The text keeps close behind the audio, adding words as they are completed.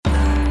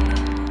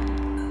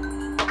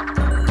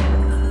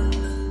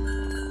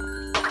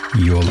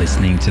You're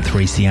listening to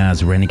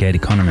 3CR's Renegade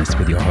Economist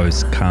with your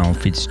host, Carl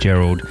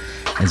Fitzgerald,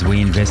 as we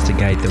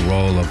investigate the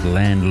role of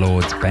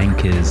landlords,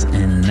 bankers,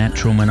 and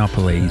natural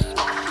monopoly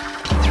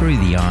through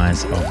the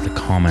eyes of the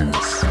commons.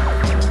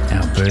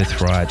 Our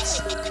birthrights,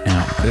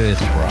 our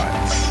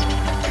earthrights.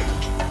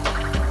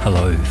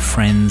 Hello,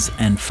 friends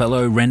and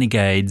fellow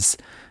renegades.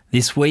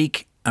 This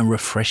week, a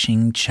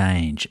refreshing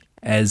change,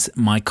 as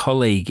my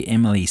colleague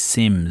Emily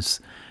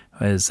Sims,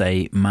 who has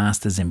a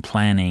Masters in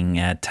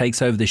Planning,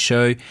 takes over the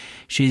show.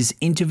 She's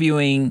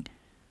interviewing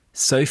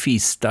Sophie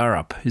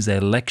Sturrup, who's a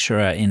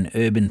lecturer in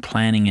urban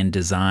planning and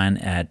design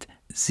at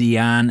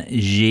Xian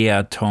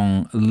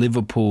Jiatong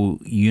Liverpool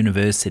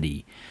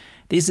University.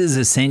 This is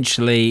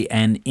essentially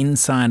an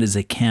insider's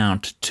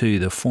account to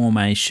the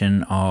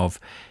formation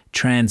of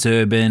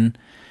Transurban,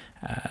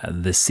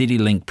 the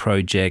CityLink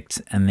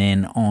project, and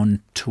then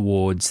on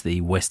towards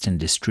the Western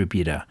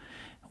Distributor.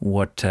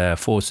 What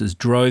forces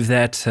drove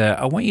that?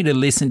 I want you to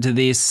listen to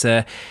this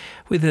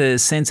with a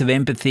sense of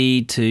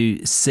empathy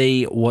to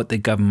see what the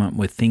government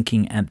were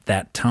thinking at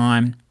that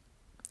time.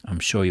 I'm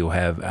sure you'll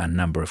have a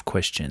number of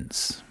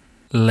questions.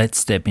 Let's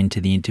step into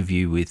the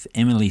interview with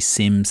Emily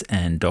Sims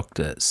and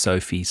Dr.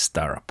 Sophie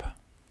Sturrup.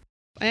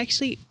 I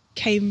actually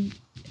came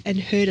and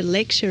heard a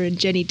lecture in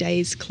Jenny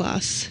Day's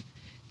class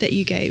that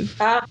you gave.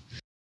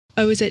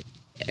 Oh, was it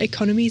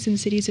Economies in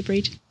Cities of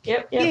Region?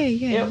 Yep.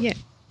 Yeah.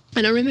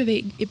 And I remember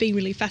it being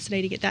really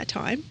fascinating at that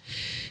time.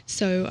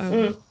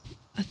 So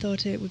I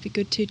thought it would be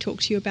good to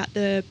talk to you about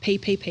the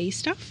PPP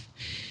stuff.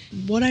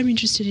 What I'm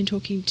interested in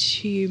talking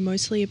to you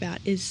mostly about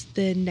is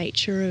the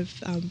nature of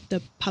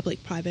the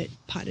public-private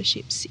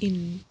partnerships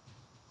in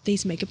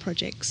these mega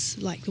projects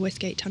like the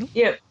Westgate Tunnel.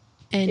 Yep.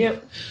 And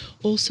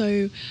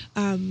also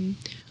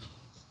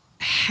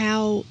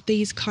how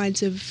these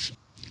kinds of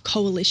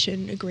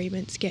coalition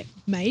agreements get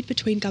made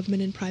between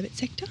government and private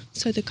sector.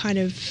 So the kind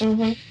of,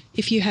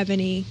 if you have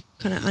any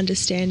kind of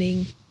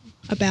understanding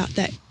about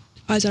that,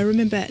 as I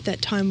remember at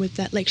that time with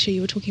that lecture,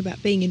 you were talking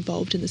about being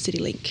involved in the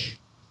CityLink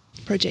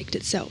project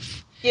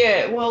itself.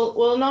 Yeah,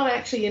 well, not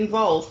actually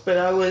involved, but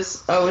I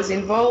was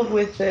involved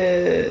with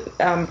the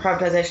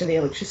privatisation of the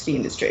electricity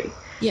industry.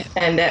 Yeah.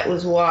 And that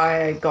was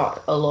why I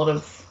got a lot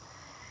of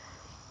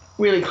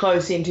really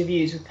close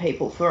interviews with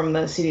people from the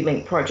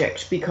CityLink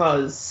project,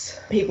 because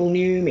people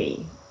knew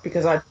me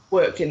because I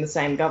worked in the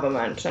same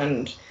government,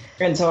 and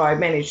so I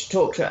managed to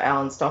talk to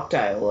Alan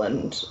Stockdale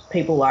and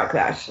people like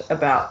that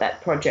about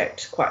that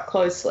project quite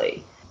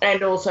closely.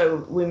 And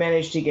also we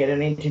managed to get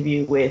an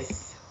interview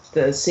with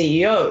the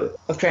CEO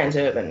of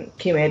Transurban,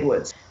 Kim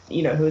Edwards,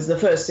 who was the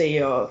first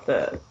CEO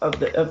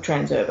of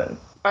Transurban.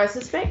 I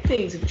suspect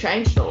things have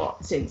changed a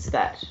lot since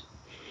that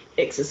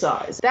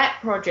exercise. That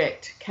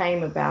project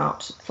came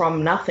about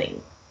from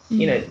nothing.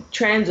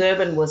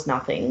 Transurban was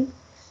nothing.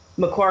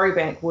 Macquarie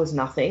Bank was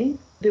nothing.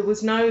 There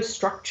was no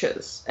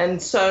structures.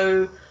 And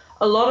so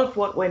a lot of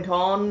what went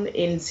on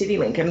in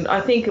CityLink, and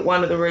I think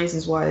one of the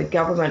reasons why the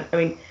government,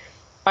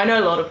 I know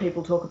a lot of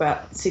people talk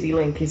about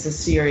CityLink is a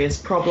serious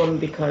problem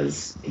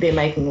because they're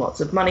making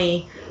lots of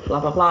money, blah,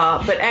 blah,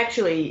 blah. But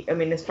actually,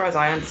 as far as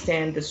I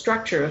understand, the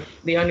structure of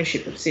the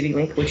ownership of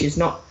CityLink, which is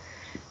not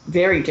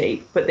very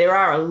deep, but there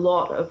are a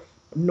lot of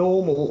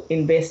normal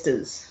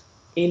investors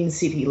in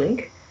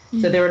CityLink.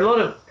 So there are a lot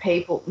of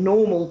people,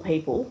 normal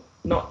people,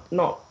 not the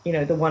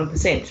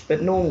 1%,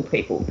 but normal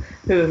people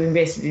who have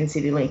invested in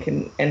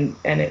CityLink and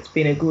it's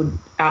been a good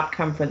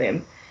outcome for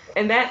them.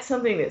 And that's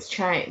something that's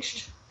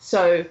changed.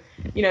 So,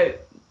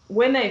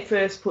 when they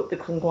first put the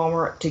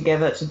conglomerate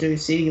together to do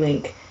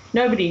CityLink,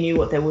 nobody knew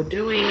what they were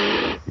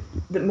doing.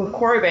 The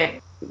Macquarie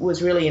Bank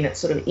was really in its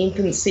sort of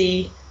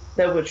infancy.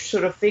 They were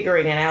sort of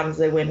figuring it out as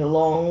they went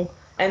along.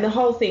 And the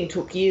whole thing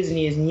took years and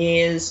years and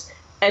years.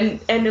 And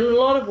in a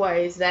lot of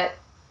ways, that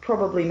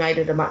probably made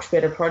it a much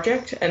better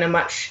project and a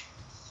much,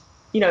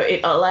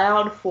 it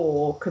allowed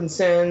for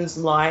concerns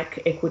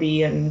like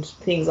equity and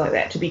things like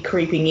that to be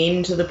creeping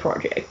into the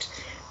project,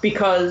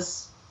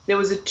 because there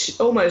was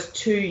almost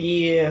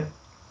 2-year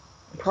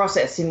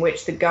process in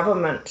which the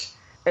government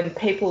and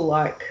people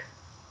like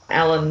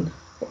Alan,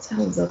 what's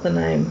Alan's other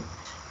name?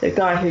 The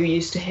guy who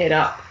used to head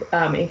up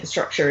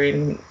infrastructure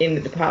in the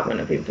Department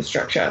of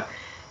Infrastructure.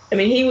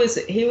 He was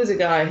a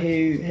guy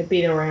who had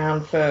been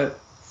around for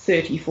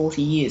 30,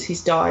 40 years.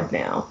 He's died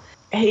now.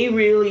 He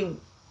really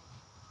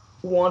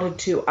wanted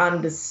to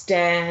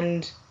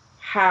understand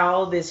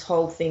how this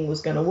whole thing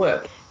was going to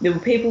work. There were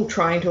people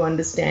trying to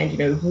understand,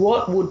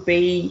 what would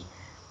be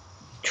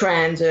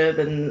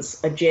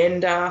Transurban's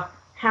agenda?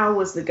 How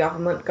was the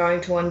government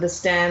going to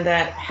understand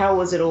that? How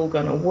was it all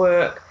going to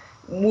work?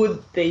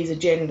 Would these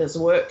agendas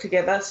work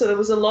together? So there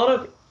was a lot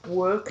of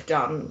work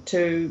done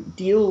to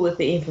deal with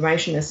the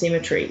information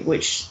asymmetry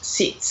which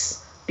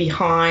sits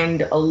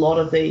behind a lot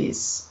of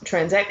these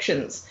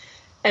transactions.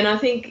 And I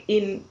think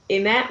in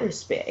that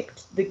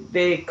respect,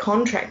 the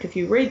contract, if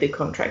you read the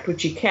contract,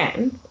 which you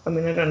can, I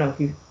don't know if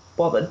you've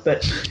bothered,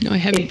 but no, I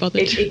haven't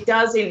bothered. It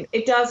does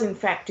in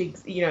fact,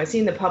 it's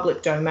in the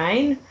public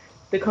domain,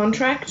 the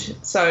contract.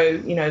 So,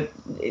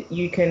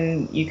 you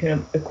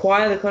can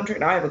acquire the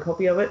contract. I have a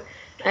copy of it.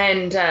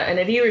 And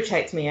it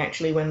irritates me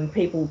actually when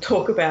people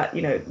talk about, the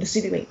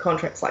CityLink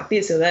contracts like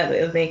this or that or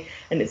the other thing,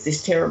 and it's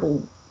this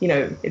terrible,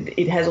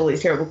 it has all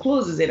these terrible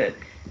clauses in it.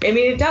 I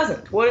mean, it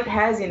doesn't. What it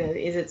has in it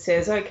is it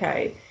says,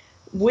 okay,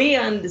 we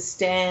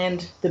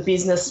understand the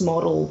business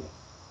model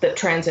that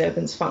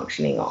Transurban's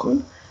functioning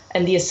on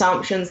and the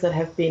assumptions that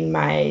have been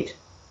made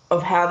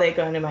of how they're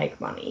going to make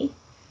money.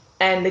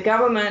 And the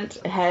government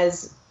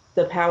has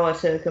the power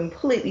to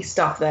completely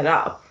stuff that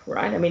up,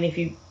 right? I mean, if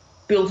you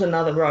built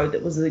another road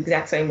that was the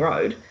exact same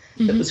road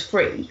that was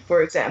free,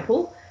 for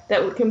example,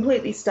 that would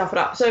completely stuff it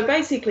up. So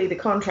basically the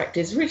contract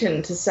is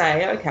written to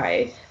say,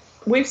 okay,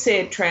 we've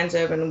said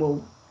Transurban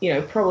will,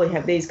 probably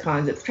have these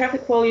kinds of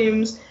traffic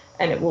volumes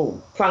and it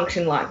will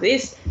function like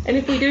this. And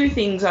if we do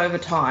things over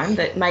time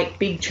that make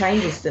big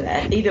changes to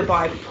that, either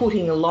by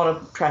putting a lot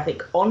of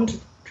traffic onto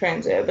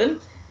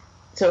Transurban,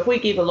 so if we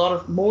give a lot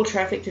of more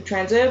traffic to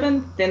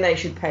Transurban, then they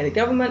should pay the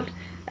government.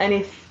 And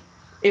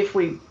if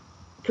we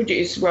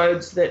produce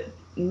roads that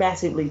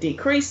massively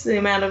decrease the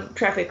amount of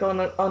traffic on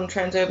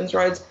Transurban's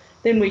roads,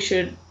 then we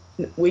should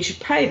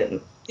pay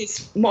them.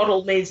 This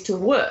model needs to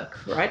work,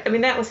 right? I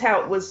mean, that was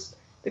how it was,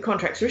 the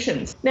contract's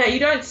written. Now, you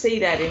don't see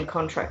that in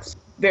contracts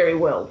very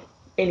well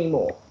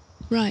anymore.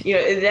 Right.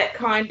 That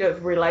kind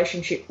of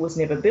relationship was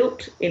never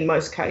built in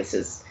most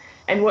cases.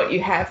 And what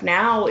you have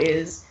now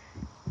is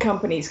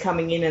companies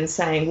coming in and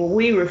saying, well,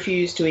 we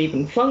refuse to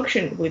even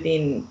function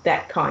within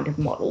that kind of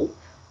model.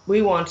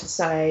 We want to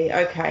say,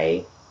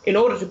 okay, in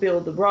order to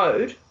build the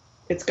road,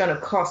 it's going to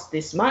cost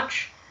this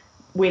much.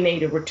 We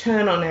need a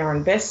return on our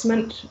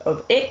investment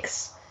of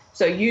X,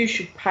 so you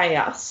should pay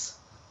us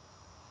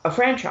a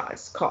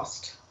franchise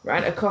cost,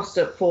 right? A cost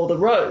for the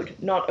road,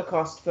 not a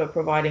cost for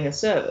providing a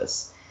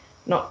service,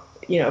 not,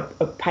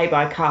 a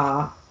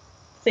pay-by-car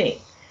thing.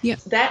 Yeah.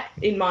 That,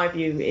 in my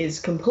view, is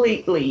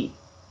completely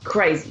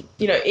crazy.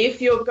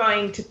 If you're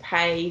going to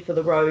pay for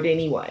the road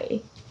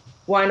anyway,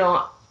 why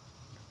not?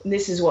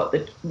 This is what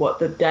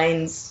the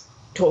Danes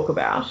talk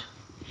about.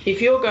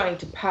 If you're going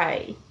to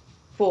pay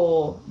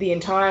for the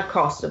entire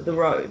cost of the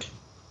road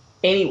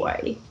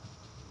anyway,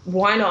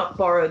 why not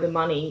borrow the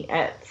money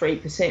at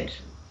 3%,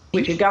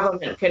 which a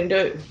government can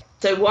do?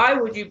 So why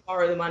would you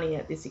borrow the money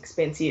at this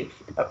expensive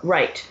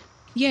rate?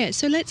 Yeah,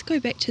 so let's go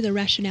back to the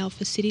rationale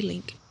for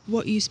CityLink,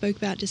 what you spoke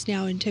about just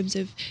now in terms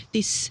of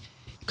this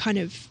kind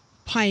of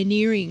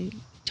pioneering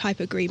type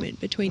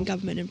agreement between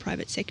government and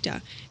private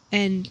sector,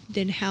 and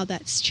then how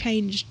that's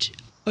changed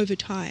over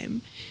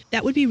time.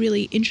 That would be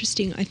really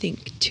interesting, I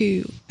think,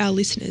 to our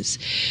listeners.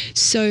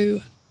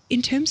 So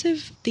in terms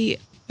of the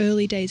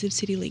early days of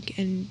CityLink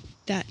and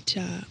that,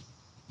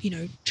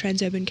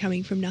 Transurban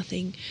coming from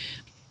nothing,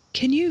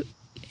 can you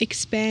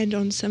expand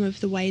on some of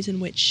the ways in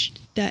which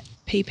that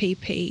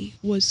PPP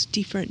was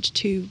different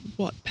to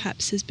what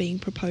perhaps is being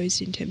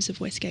proposed in terms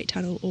of Westgate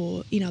Tunnel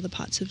or in other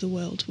parts of the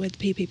world where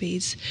the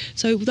PPPs?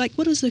 So,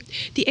 what was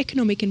the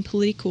economic and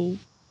political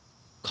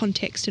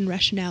context and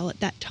rationale at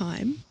that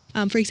time?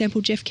 For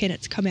example, Jeff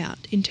Kennett's come out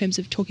in terms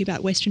of talking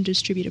about Western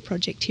Distributor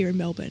Project here in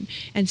Melbourne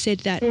and said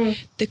that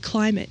the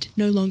climate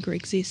no longer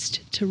exists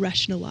to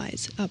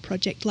rationalise a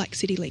project like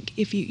CityLink.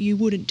 If you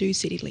wouldn't do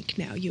CityLink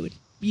now, you would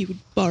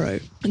borrow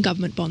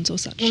government bonds or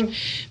such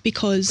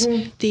because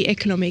the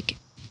economic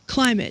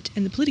climate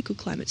and the political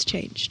climate's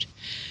changed.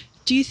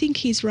 Do you think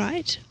he's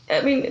right?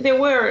 I mean, there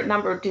were a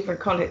number of different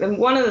contexts. And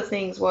one of the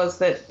things was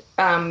that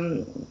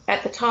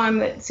at the time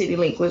that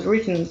CityLink was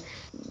written,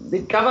 the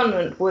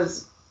government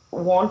was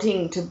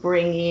wanting to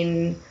bring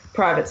in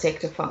private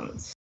sector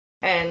funds.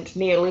 And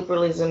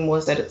neoliberalism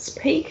was at its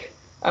peak.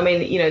 I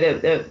mean,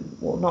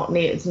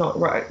 it's not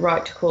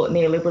right to call it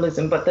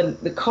neoliberalism, but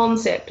the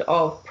concept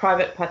of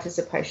private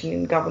participation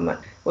in government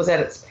was at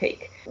its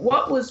peak.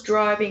 What was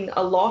driving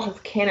a lot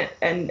of Kennett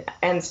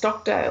and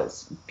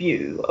Stockdale's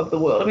view of the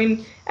world? I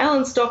mean,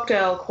 Alan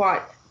Stockdale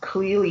quite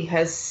clearly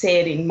has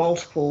said in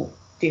multiple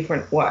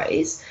different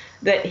ways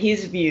that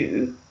his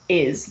view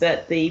is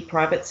that the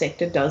private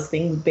sector does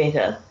things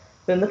better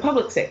than the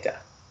public sector,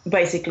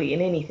 basically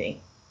in anything.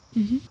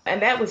 Mm-hmm.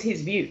 And that was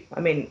his view. I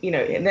mean,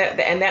 and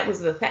that was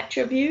the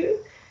Thatcher view,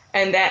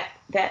 and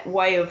that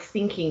way of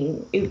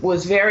thinking, it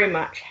was very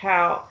much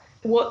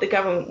what the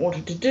government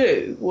wanted to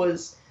do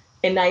was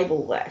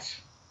enable that,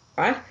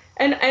 right?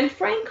 And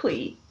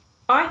frankly,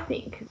 I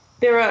think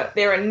there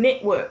are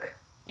network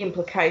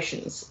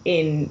implications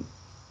in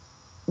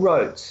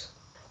roads.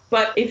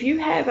 But if you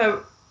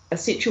have a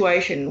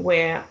situation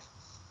where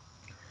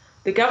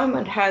the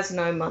government has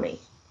no money,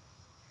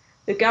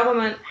 the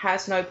government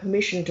has no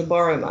permission to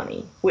borrow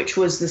money, which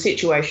was the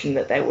situation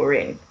that they were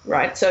in,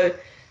 right? So,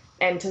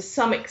 and to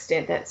some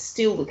extent, that's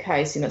still the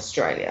case in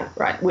Australia,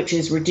 right? Which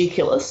is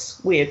ridiculous,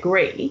 we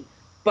agree.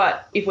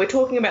 But if we're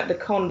talking about the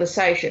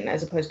conversation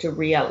as opposed to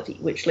reality,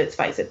 which, let's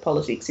face it,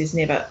 politics is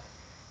never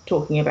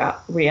talking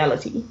about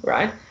reality,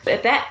 right?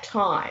 At that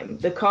time,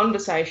 the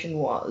conversation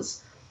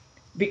was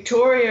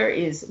Victoria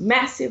is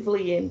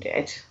massively in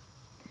debt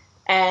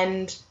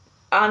and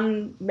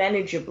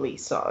unmanageably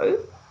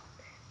so.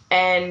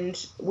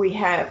 And we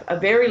have a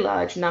very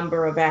large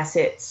number of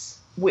assets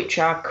which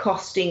are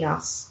costing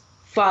us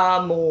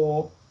far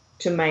more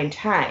to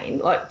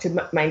maintain,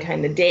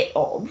 maintain the debt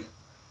of,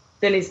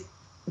 than is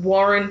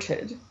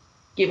warranted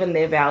given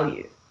their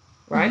value,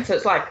 right? So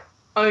it's like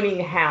owning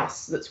a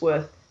house that's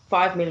worth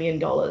 $5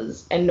 million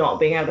and not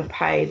being able to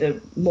pay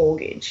the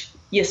mortgage.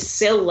 You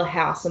sell the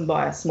house and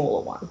buy a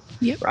smaller one,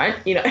 right?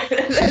 You know,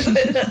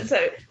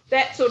 so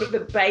that sort of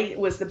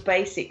was the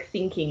basic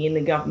thinking in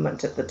the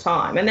government at the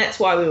time, and that's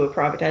why we were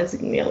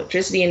privatising the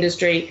electricity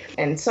industry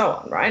and so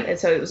on, right? And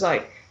so it was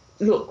like,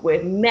 look,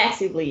 we're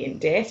massively in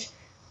debt.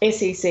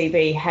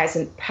 SECV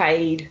hasn't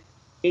paid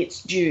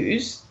its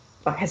dues,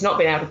 has not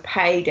been able to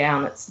pay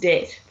down its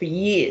debt for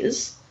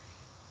years,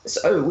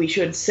 so we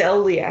should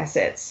sell the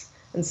assets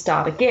and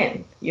start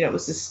again. You know, it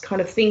was this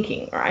kind of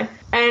thinking, right?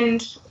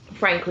 And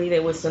frankly,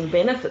 there were some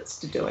benefits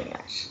to doing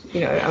that.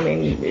 You know, I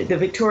mean, the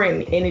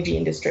Victorian energy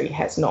industry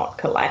has not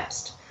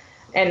collapsed.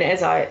 And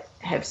as I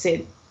have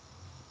said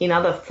in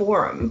other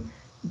forum,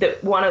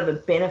 that one of the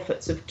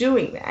benefits of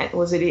doing that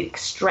was it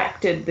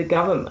extracted the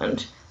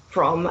government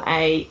from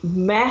a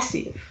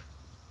massive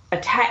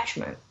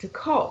attachment to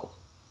coal.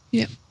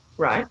 Yeah.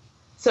 Right?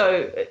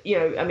 So, you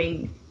know, I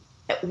mean,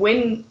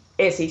 when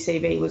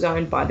SECV was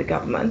owned by the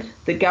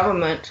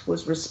government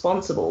was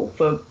responsible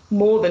for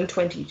more than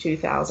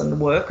 22,000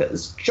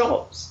 workers'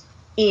 jobs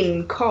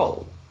in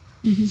coal.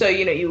 So,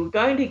 you know, you were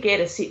going to get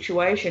a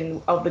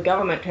situation of the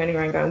government turning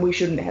around going, we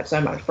shouldn't have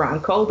so much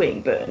brown coal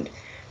being burned,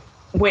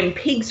 when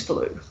pigs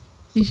flew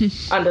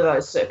under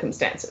those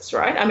circumstances,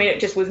 right? I mean,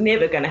 it just was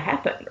never going to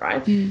happen,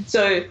 right?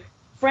 So,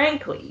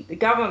 frankly, the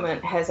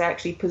government has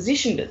actually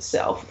positioned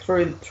itself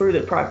through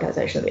the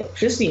privatisation of the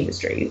electricity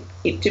industry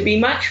to be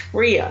much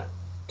freer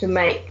to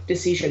make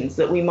decisions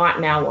that we might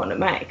now want to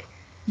make.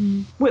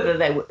 Whether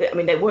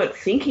they weren't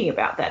thinking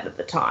about that at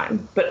the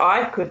time, but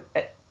I could,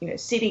 you know,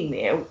 sitting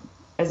there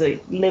as a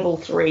level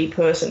 3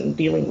 person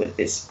dealing with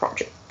this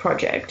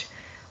project,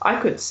 I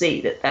could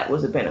see that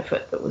was a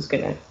benefit that was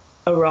going to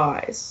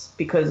arise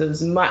because there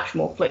was much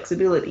more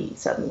flexibility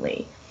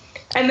suddenly.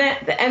 And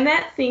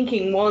that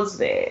thinking was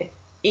there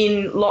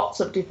in lots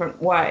of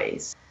different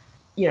ways.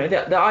 You know,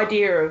 the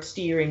idea of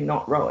steering,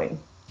 not rowing.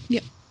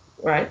 Yep.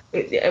 Right?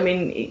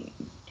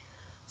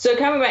 So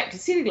coming back to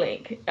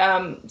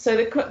CityLink, so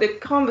the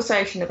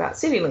conversation about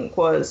CityLink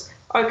was,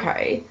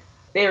 okay,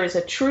 there is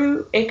a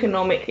true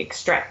economic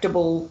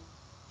extractable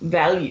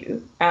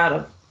value out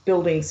of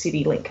building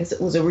CityLink as it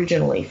was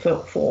originally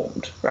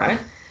formed, right?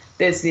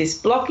 There's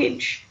this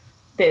blockage.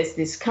 There's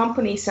this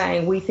company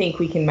saying, we think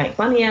we can make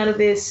money out of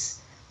this.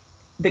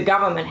 The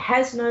government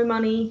has no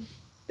money.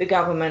 The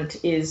government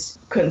is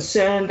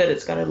concerned that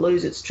it's going to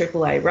lose its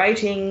AAA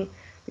rating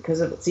because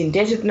of its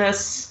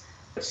indebtedness.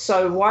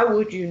 So why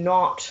would you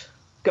not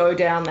go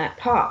down that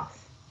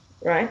path,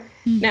 right?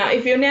 Now,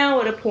 if you're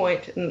now at a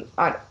point, and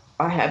I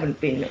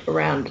haven't been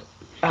around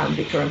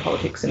Victorian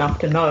politics enough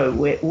to know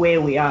where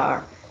we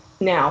are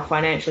now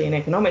financially and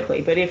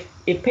economically, but if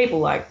people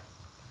like,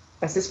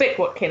 I suspect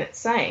what Kenneth's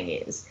saying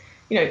is,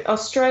 you know,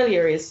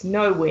 Australia is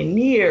nowhere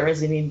near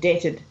as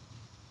indebted,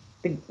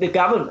 the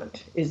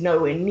government is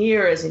nowhere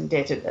near as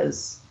indebted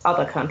as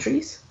other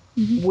countries.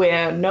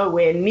 We're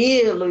nowhere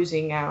near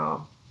losing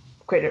our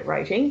credit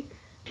rating.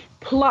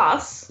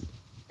 Plus,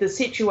 the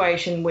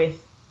situation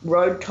with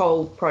road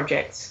toll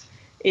projects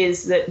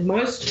is that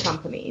most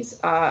companies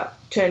are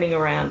turning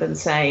around and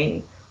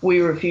saying, we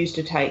refuse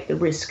to take the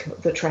risk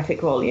of the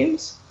traffic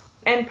volumes.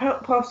 And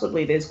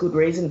possibly there's good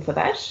reason for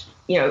that.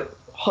 You know,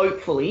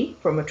 hopefully,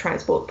 from a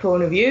transport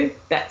point of view,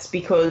 that's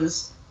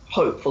because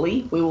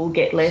hopefully we will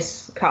get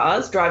less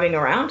cars driving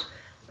around.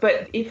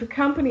 But if a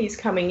company is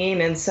coming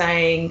in and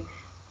saying,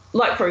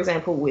 like, for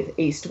example, with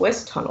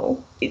East-West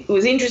Tunnel, it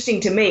was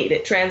interesting to me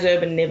that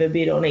Transurban never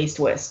bid on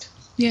East-West.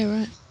 Yeah,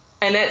 right.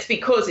 And that's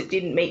because it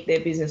didn't meet their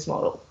business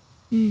model.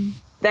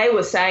 They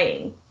were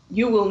saying,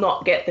 you will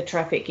not get the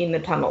traffic in the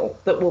tunnel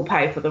that will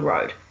pay for the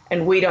road,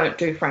 and we don't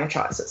do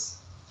franchises.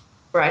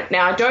 Right.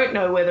 Now, I don't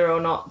know whether or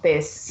not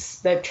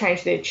they've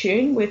changed their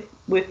tune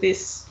with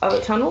this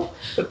other tunnel,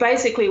 but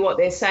basically what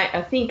they're saying,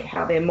 I think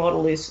how their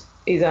model is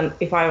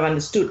if I've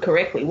understood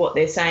correctly, what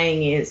they're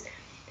saying is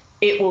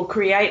it will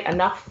create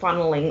enough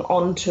funneling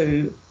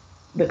onto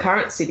the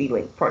current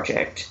CityLink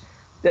project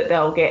that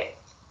they'll get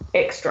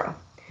extra.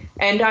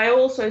 And I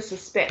also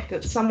suspect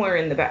that somewhere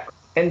in the back,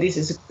 and this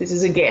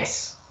is a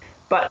guess,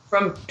 but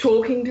from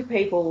talking to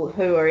people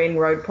who are in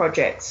road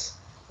projects,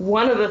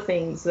 one of the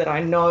things that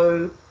I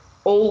know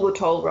all the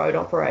toll road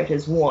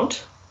operators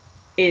want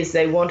is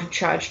they want to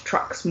charge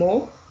trucks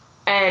more.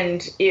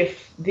 And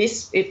if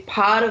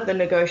part of the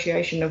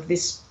negotiation of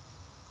this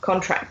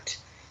contract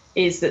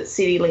is that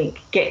CityLink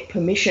get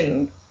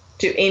permission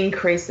to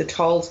increase the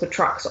tolls for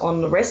trucks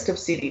on the rest of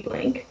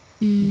CityLink,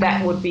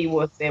 that would be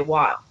worth their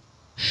while.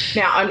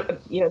 Now,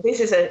 this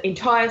is an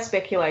entire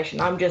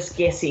speculation. I'm just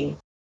guessing.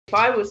 If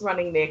I was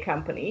running their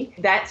company,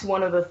 that's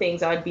one of the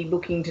things I'd be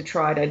looking to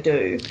try to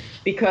do,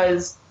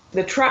 because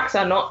the trucks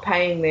are not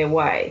paying their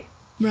way.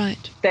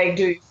 Right. They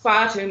do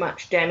far too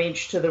much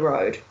damage to the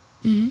road,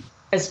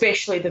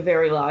 especially the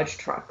very large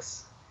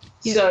trucks.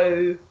 Yep.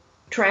 So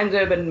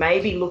Transurban may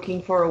be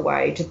looking for a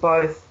way to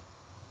both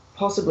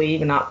possibly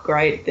even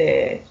upgrade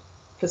their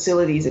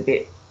facilities a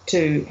bit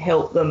to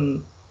help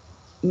them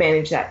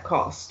manage that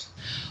cost.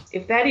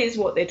 If that is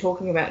what they're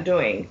talking about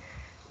doing,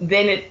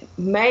 then it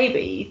may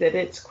be that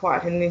it's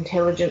quite an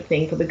intelligent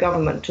thing for the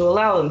government to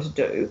allow them to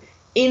do,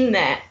 in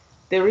that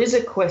there is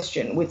a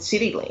question with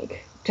CityLink,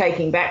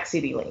 taking back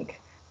CityLink,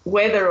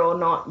 whether or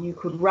not you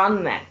could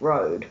run that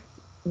road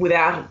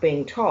without it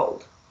being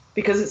tolled,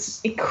 because it's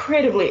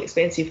incredibly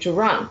expensive to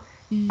run.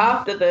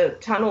 After the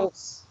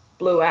tunnels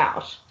blew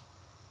out,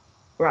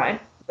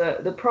 right,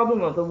 the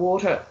problem of the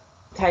water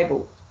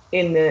table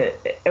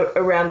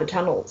around the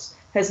tunnels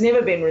has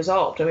never been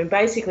resolved. I mean,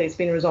 basically it's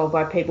been resolved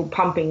by people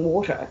pumping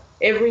water.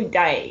 Every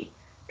day,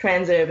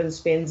 Transurban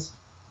spends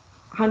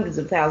hundreds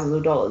of thousands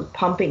of dollars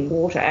pumping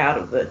water out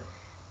of the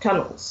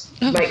tunnels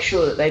to make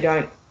sure that they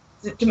don't,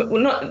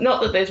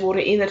 not that there's water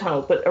in the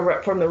tunnels, but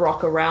from the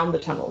rock around the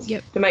tunnels,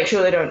 to make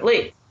sure they don't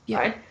leak,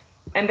 right?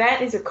 And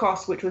that is a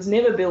cost which was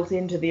never built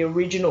into the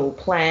original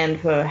plan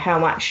for how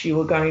much you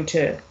were going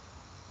to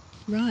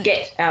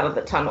get out of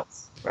the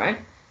tunnels, right?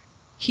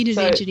 Hidden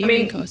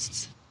engineering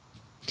costs.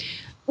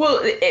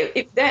 Well,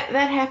 that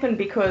happened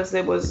because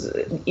there was,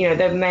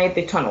 they've made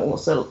the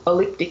tunnels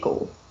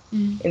elliptical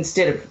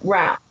instead of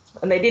round.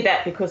 And they did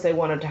that because they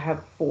wanted to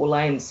have 4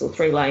 lanes or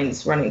 3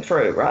 lanes running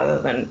through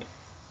rather than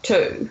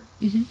 2.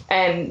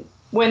 And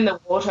when the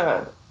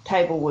water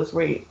table was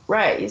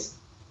raised,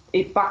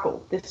 it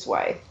buckled this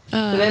way.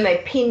 So then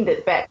they pinned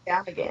it back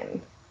down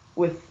again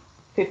with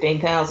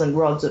 15,000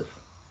 rods of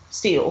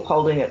steel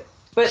holding it.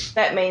 But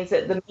that means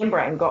that the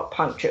membrane got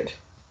punctured.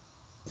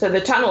 So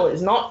the tunnel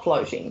is not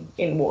floating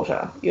in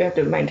water. You have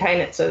to maintain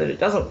it so that it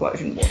doesn't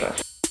float in water.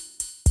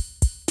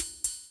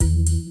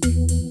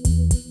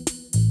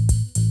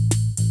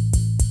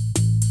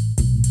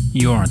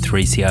 You're on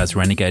 3CR's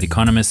Renegade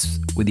Economists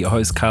with your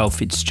host, Carl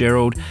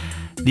Fitzgerald.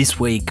 This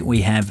week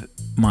we have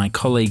my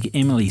colleague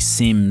Emily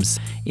Sims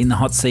in the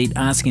hot seat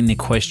asking the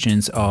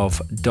questions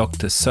of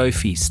Dr.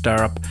 Sophie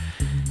Sturrock.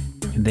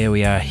 And there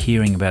we are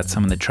hearing about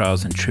some of the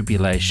trials and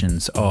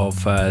tribulations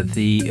of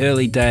the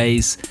early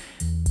days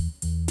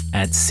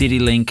at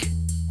CityLink,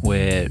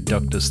 where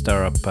Dr.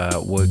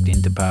 Sturrock worked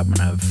in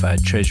Department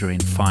of Treasury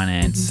and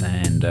Finance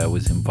and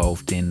was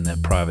involved in the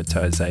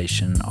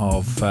privatisation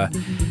of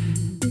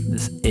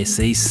the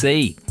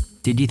SEC.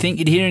 Did you think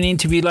you'd hear an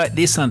interview like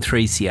this on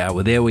 3CR?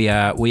 Well, there we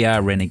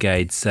are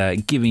renegades,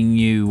 giving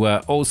you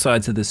all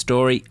sides of the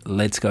story.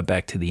 Let's go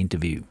back to the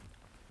interview.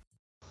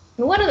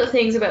 One of the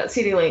things about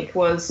CityLink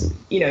was,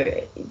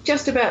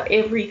 just about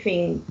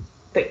everything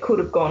that could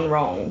have gone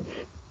wrong,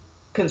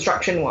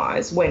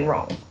 construction-wise, went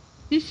wrong.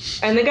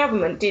 And the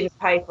government didn't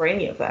pay for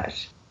any of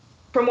that.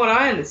 From what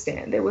I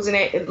understand, there was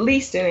at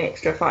least an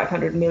extra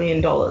 $500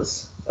 million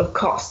of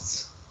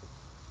costs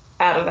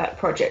out of that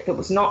project that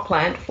was not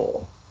planned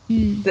for,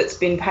 that's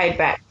been paid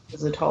back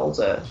because the tolls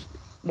are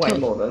way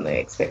more than they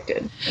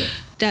expected.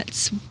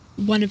 That's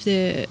one of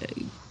the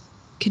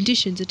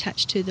conditions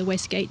attached to the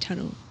West Gate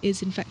Tunnel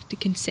is, in fact, a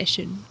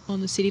concession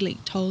on the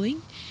CityLink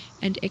tolling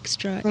and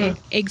extra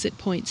exit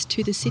points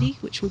to the city,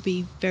 which will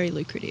be very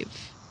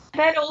lucrative.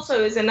 That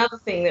also is another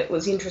thing that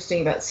was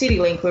interesting about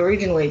CityLink.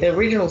 Originally, the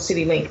original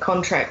CityLink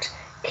contract,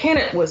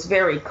 Kennett was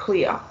very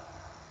clear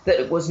that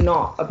it was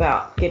not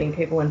about getting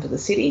people into the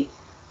city.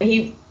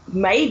 He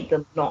made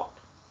them not.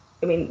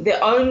 I mean, the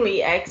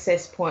only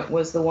access point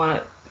was the one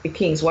at the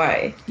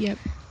Kingsway. Yep.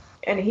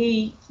 And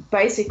he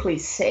basically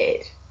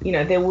said,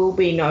 there will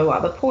be no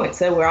other points.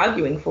 They were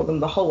arguing for them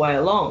the whole way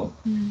along.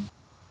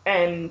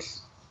 And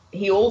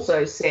he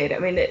also said, I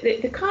mean,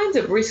 the kinds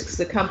of risks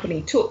the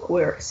company took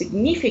were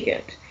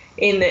significant,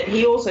 in that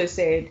he also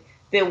said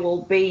there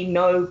will be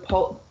no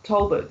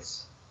toll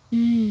booths.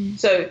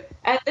 So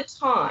at the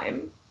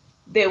time,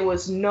 there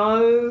was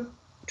no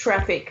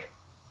traffic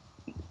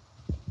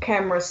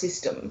camera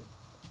system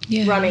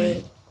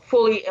running,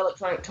 fully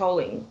electronic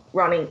tolling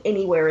running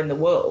anywhere in the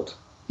world,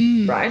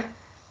 right?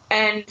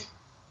 And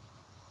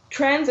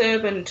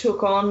Transurban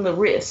took on the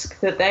risk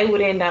that they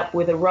would end up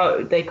with a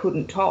road they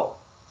couldn't toll.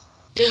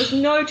 There was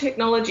no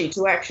technology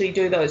to actually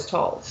do those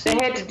tolls. They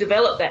had to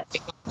develop that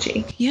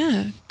technology.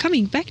 Yeah.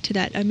 Coming back to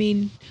that, I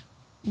mean,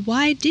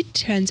 why did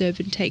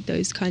Transurban take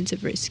those kinds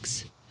of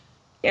risks?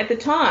 At the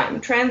time,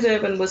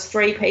 Transurban was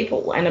 3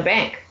 people and a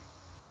bank.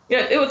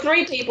 There were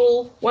 3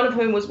 people, one of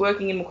whom was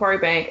working in Macquarie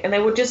Bank, and they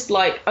were just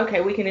like, okay,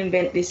 we can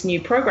invent this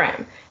new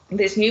program,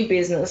 this new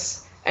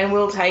business, and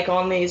we'll take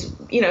on these,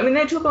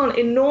 they took on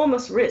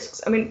enormous risks.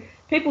 I mean,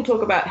 people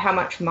talk about how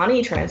much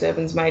money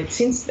Transurban's made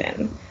since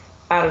then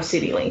out of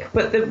CityLink,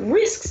 but the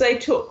risks they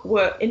took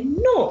were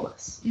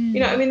enormous.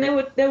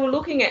 They were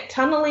looking at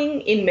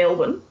tunnelling in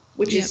Melbourne,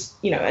 which is,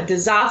 a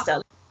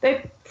disaster.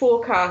 They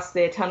forecast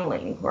their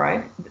tunnelling,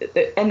 right?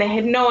 And they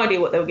had no idea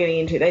what they were getting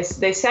into.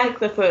 They sank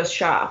the first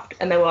shaft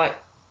and they were like,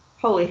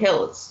 holy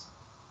hell, it's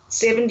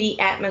 70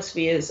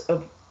 atmospheres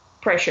of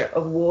pressure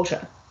of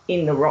water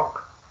in the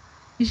rock.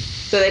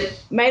 So they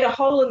made a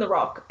hole in the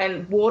rock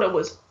and water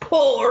was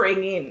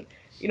pouring in.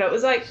 It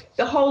was like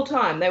the whole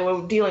time they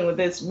were dealing with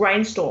this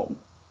rainstorm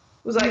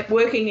It was like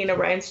working in a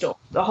rainstorm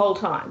the whole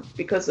time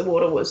because the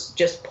water was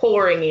just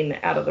pouring in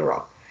out of the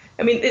rock.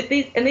 I mean,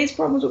 these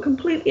problems were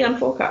completely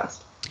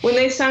unforecast. When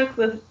they sunk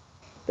the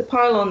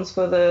pylons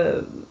for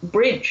the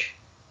bridge,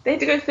 they had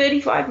to go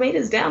 35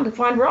 metres down to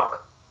find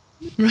rock.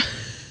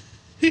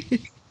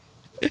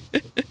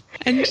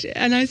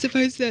 And I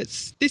suppose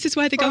this is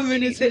why the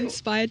government is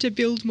inspired to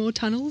build more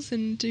tunnels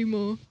and do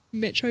more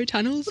metro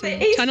tunnels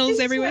and tunnels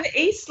everywhere.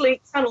 The East Link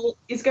tunnel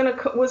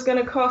was going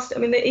to cost. I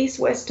mean, the East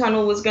West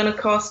tunnel was going to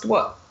cost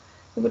what?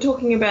 We're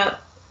talking about.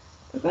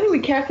 I think we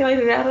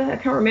calculated out. I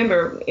can't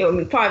remember.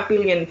 $5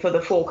 billion for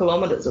the 4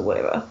 kilometres or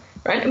whatever,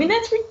 right? I mean,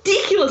 that's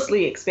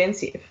ridiculously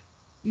expensive.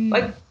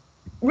 Like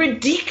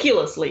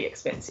ridiculously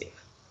expensive.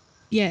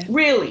 Yeah.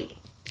 Really.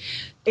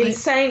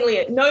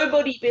 Insanely.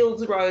 Nobody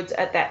builds roads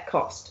at that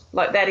cost.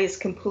 Like, that is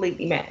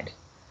completely mad.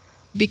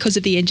 Because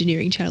of the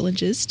engineering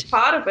challenges.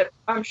 Part of it,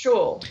 I'm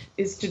sure,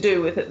 is to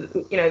do with,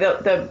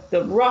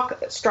 the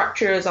rock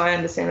structure, as I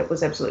understand it,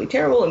 was absolutely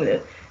terrible. I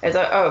mean,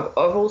 I've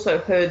also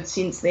heard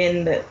since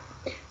then that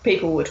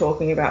people were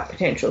talking about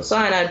potential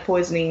cyanide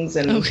poisonings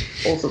and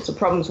all sorts of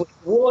problems with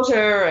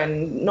water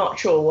and not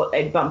sure what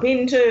they'd bump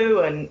into.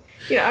 And,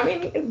 I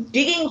mean,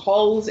 digging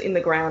holes in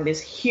the ground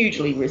is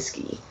hugely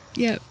risky.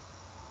 Yeah.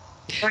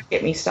 Don't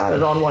get me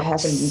started on what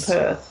happened in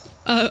Perth.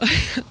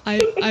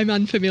 I'm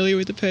unfamiliar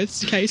with the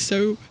Perth case,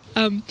 so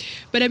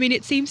but I mean,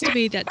 it seems to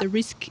me that the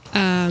risk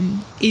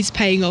is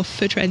paying off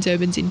for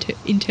Transurbans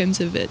in terms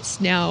of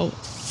it's now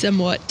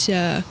somewhat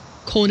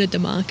cornered the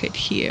market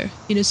here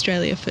in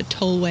Australia for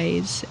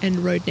tollways and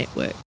road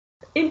network.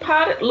 In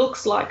part, it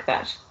looks like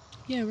that.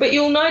 Yeah, right. But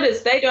you'll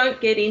notice they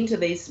don't get into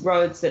these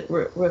roads that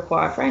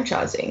require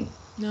franchising.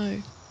 No.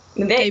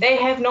 They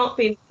have not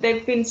been.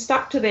 They've been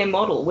stuck to their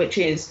model, which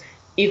is,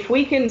 if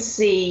we can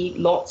see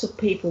lots of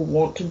people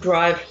want to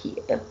drive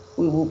here,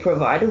 we will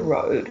provide a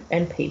road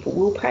and people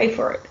will pay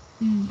for it.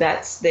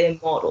 That's their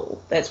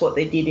model. That's what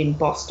they did in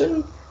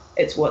Boston.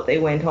 It's what they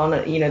went on.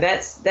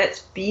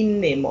 That's been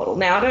their model.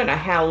 Now, I don't know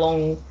how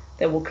long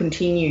they will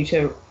continue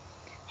to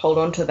hold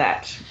on to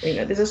that.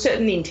 There's a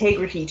certain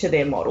integrity to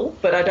their model,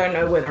 but I don't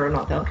know whether or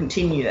not they'll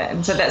continue that.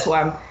 And so that's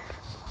why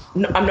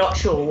I'm not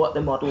sure what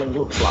the modelling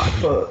looks like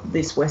for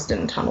this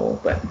Western Tunnel,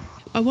 but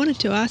I wanted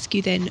to ask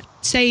you then,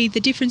 say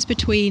the difference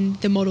between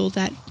the model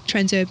that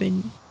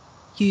Transurban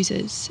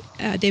uses,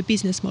 their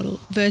business model,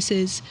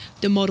 versus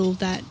the model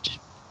that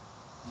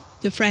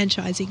the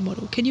franchising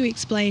model. Can you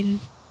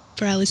explain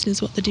for our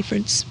listeners what the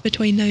difference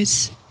between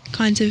those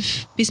kinds of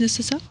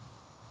businesses are?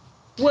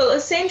 Well,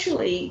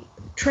 essentially,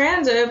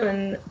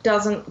 Transurban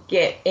doesn't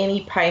get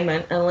any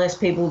payment unless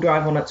people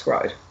drive on its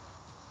road.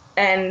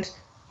 And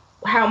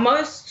how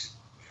most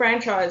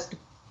franchised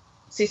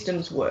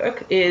systems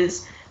work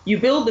is, you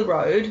build the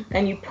road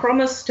and you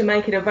promise to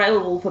make it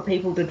available for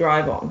people to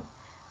drive on.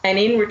 And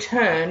in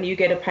return, you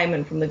get a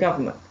payment from the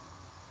government.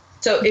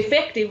 So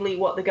effectively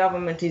what the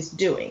government is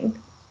doing,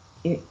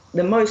 in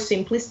the most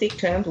simplistic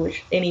terms,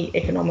 which any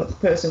economic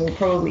person will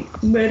probably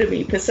murder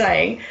me for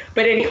saying,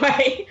 but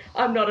anyway,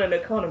 I'm not an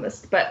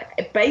economist, but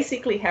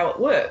basically how it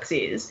works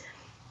is,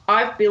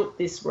 I've built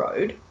this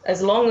road.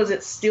 As long as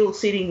it's still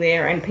sitting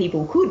there and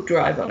people could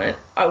drive on it,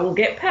 I will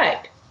get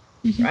paid.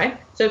 Right?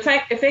 So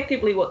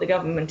effectively what the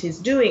government is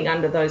doing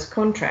under those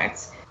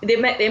contracts, they're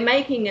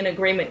making an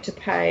agreement to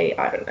pay,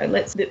 I don't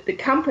know, the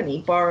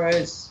company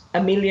borrows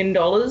 $1 million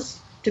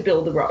to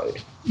build the road,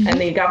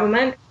 and the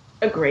government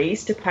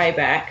agrees to pay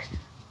back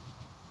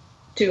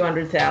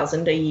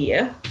 $200,000 a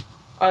year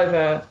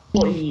over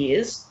 40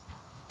 years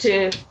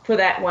for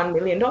that $1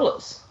 million.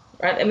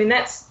 Right? I mean,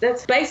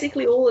 that's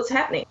basically all that's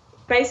happening.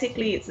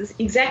 Basically, it's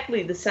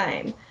exactly the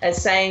same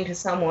as saying to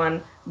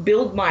someone,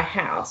 build my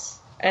house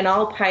and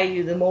I'll pay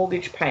you the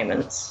mortgage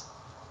payments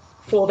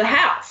for the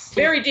house.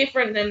 Very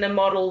different than the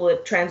model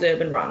that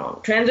Transurban run on.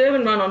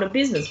 Transurban run on a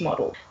business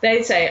model.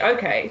 They say,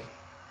 okay,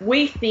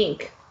 we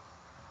think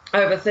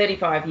over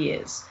 35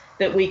 years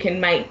that we can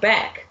make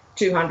back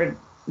 $200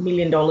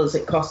 million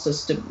it costs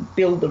us to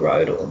build the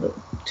road, or the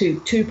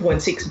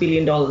 $2.6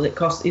 billion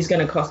it is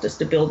going to cost us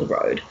to build the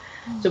road.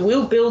 So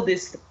we'll build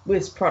this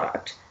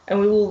product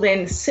and we will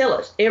then sell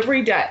it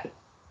every day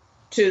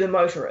to the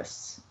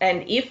motorists.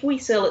 And if we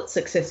sell it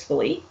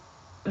successfully,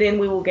 then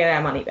we will get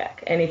our money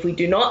back. And if we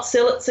do not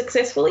sell it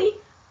successfully,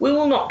 we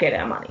will not get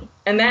our money.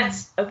 And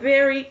that's a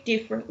very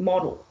different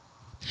model.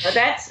 Now,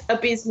 that's a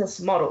business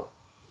model.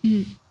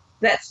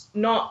 That's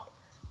not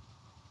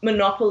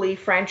monopoly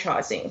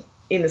franchising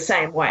in the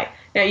same way.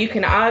 Now, you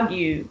can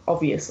argue,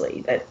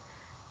 obviously, that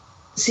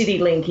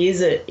CityLink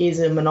is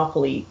a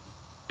monopoly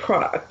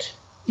product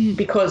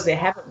because there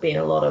haven't been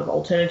a lot of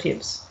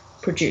alternatives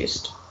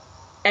produced.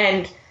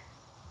 And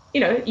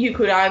you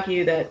could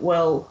argue that,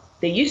 well,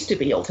 there used to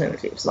be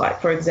alternatives,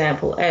 like, for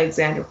example,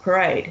 Alexandra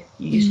Parade.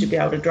 You used to be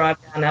able to drive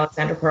down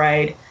Alexandra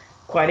Parade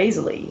quite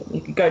easily.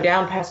 You could go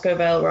down Pascoe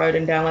Vale Road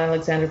and down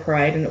Alexandra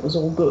Parade and it was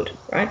all good,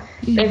 right?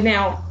 They've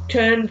now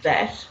turned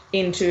that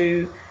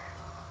into,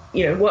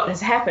 what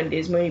has happened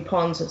is Moonee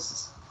Ponds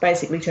has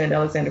basically turned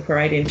Alexandra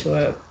Parade into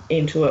a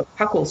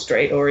Puckle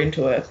Street, or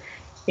into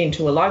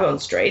into a Lygon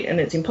Street, and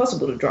it's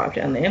impossible to drive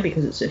down there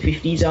because it's a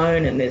 50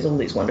 zone and there's all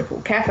these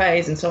wonderful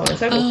cafes and so on and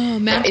so forth. Oh,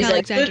 Mount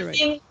Alexander.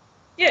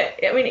 Yeah,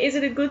 I mean, is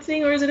it a good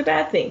thing or is it a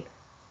bad thing?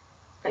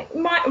 Like,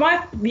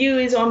 my view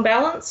is, on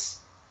balance,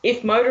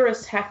 if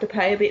motorists have to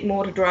pay a bit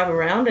more to drive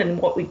around,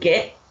 and what we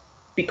get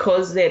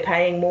because they're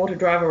paying more to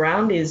drive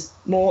around is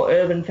more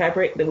urban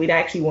fabric that we'd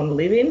actually want to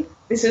live in,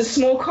 this is a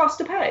small cost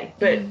to pay.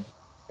 But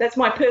that's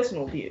my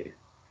personal view.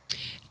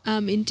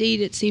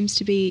 Indeed, it seems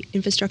to be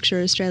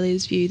Infrastructure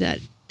Australia's view that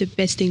the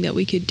best thing that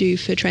we could do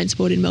for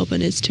transport in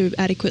Melbourne is to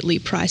adequately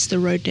price the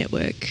road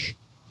network.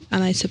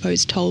 And I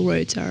suppose toll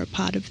roads are a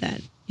part of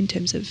that in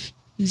terms of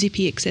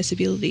zippy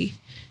accessibility.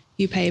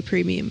 You pay a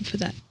premium for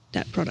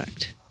that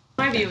product.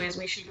 My view is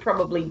we should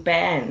probably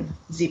ban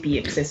zippy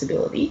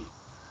accessibility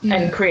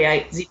and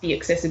create zippy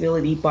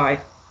accessibility by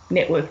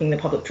networking the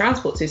public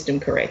transport system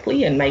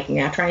correctly and making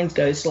our trains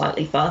go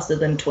slightly faster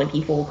than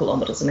 24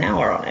 kilometres an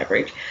hour on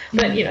average.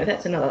 But,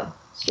 that's another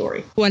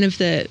story. One of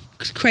the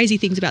crazy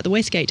things about the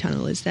Westgate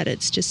Tunnel is that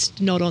it's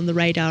just not on the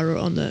radar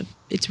or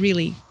it's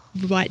really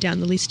right down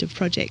the list of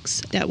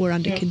projects that were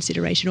under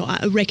consideration or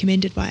are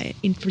recommended by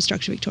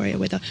Infrastructure Victoria,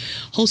 where the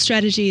whole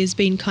strategy has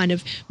been kind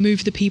of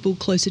move the people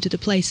closer to the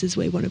places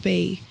we want to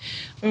be.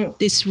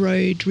 This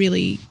road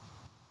really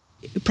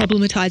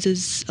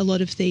problematises a lot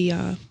of the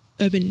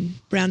urban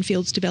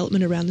brownfields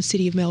development around the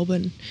city of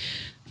Melbourne,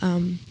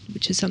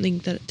 which is something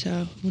that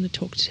I want to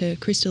talk to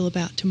Crystal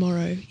about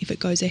tomorrow if it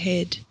goes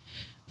ahead,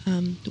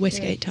 the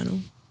Westgate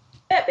Tunnel.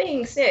 That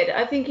being said,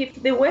 I think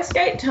if the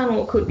Westgate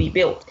Tunnel could be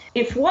built,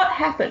 if what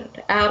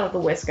happened out of the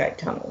Westgate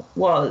Tunnel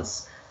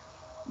was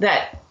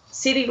that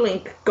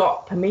CityLink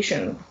got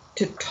permission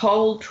to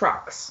toll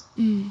trucks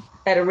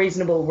at a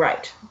reasonable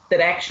rate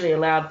that actually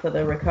allowed for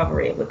the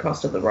recovery of the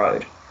cost of the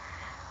road,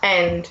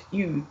 and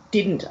you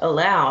didn't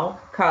allow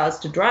cars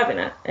to drive in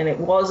it, and it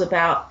was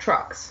about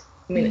trucks,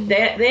 I mean,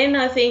 then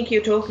I think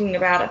you're talking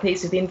about a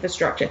piece of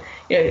infrastructure.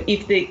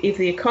 If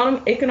the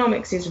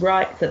economics is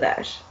right for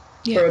that,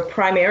 for a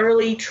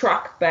primarily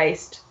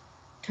truck-based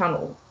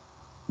tunnel,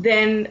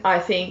 then I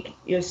think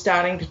you're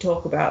starting to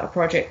talk about a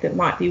project that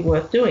might be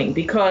worth doing,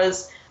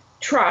 because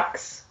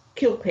trucks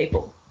kill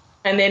people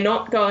and they're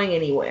not going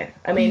anywhere.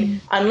 I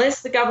mean,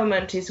 unless the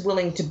government is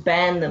willing to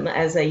ban them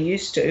as they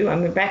used to. I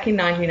mean, back in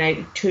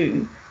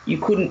 1982, you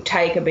couldn't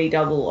take a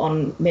B-double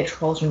on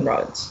metropolitan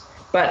roads.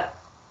 But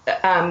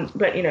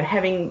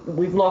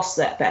we've lost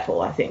that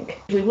battle, I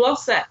think. We've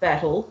lost that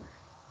battle.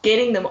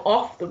 Getting them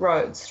off the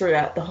roads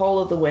throughout the whole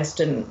of the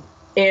Western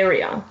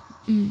area,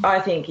 I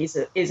think, is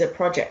a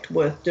project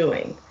worth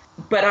doing.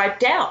 But I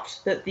doubt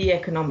that the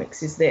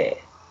economics is there.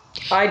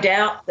 I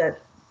doubt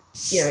that,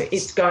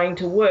 it's going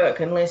to work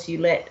unless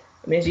you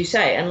as you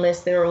say,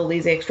 unless there are all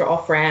these extra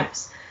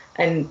off-ramps,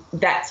 and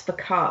that's for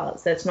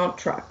cars, that's not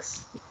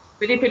trucks.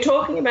 But if we're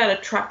talking about a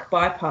truck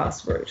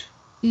bypass route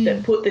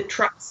that put the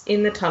trucks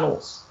in the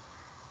tunnels,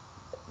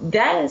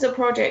 that is a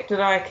project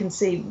that I can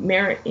see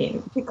merit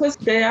in, because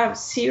they are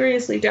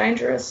seriously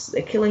dangerous.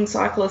 They're killing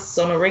cyclists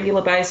on a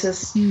regular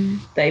basis.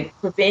 They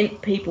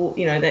prevent people,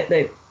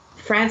 they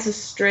Francis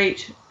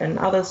Street and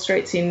other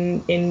streets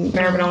in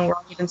Maribyrnong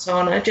Road and so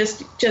on are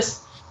just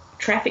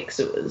traffic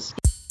sewers.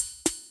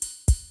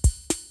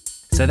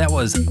 So that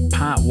was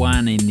part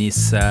one in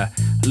this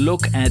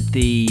look at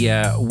the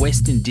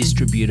Western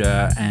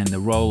Distributor and the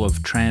role of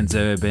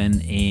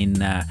Transurban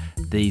in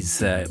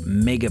these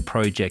mega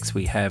projects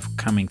we have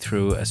coming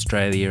through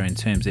Australia in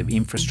terms of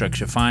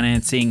infrastructure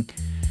financing.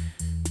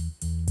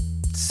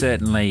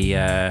 Certainly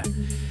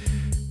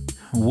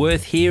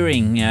worth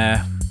hearing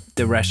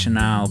the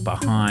rationale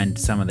behind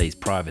some of these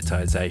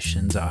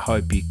privatisations. I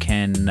hope you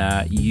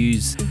can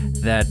use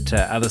that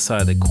other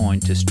side of the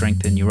coin to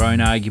strengthen your own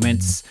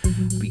arguments.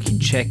 You can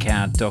check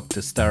out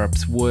Dr.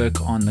 Sturrop's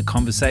work on the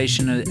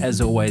conversation.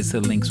 As always,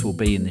 the links will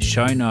be in the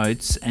show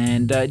notes.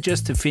 And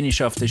just to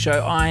finish off the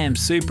show, I am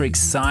super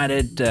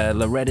excited.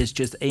 Loretta's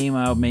just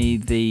emailed me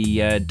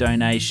the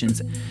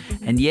donations.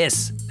 And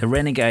yes, the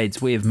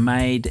Renegades, we have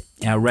made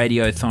our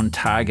Radiothon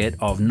target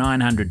of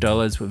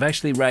 $900. We've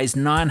actually raised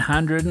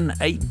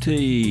 $980.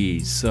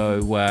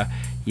 So,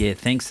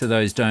 thanks to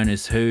those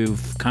donors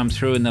who've come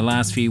through in the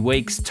last few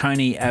weeks.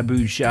 Tony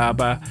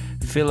Abu-Jaba,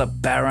 Philip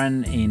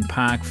Barron in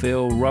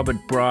Parkville, Robert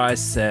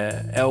Bryce,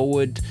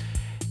 Elwood,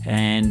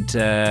 and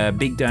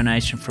big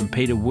donation from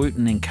Peter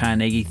Wooten in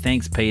Carnegie.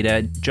 Thanks,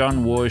 Peter.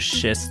 John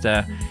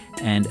Worcester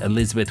and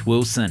Elizabeth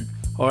Wilson.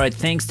 All right,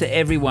 thanks to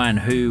everyone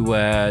who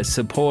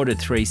supported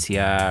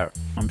 3CR.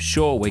 I'm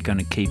sure we're going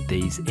to keep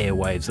these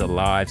airwaves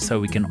alive so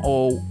we can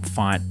all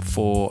fight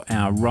for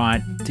our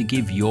right to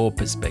give your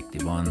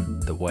perspective on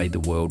the way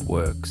the world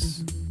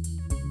works.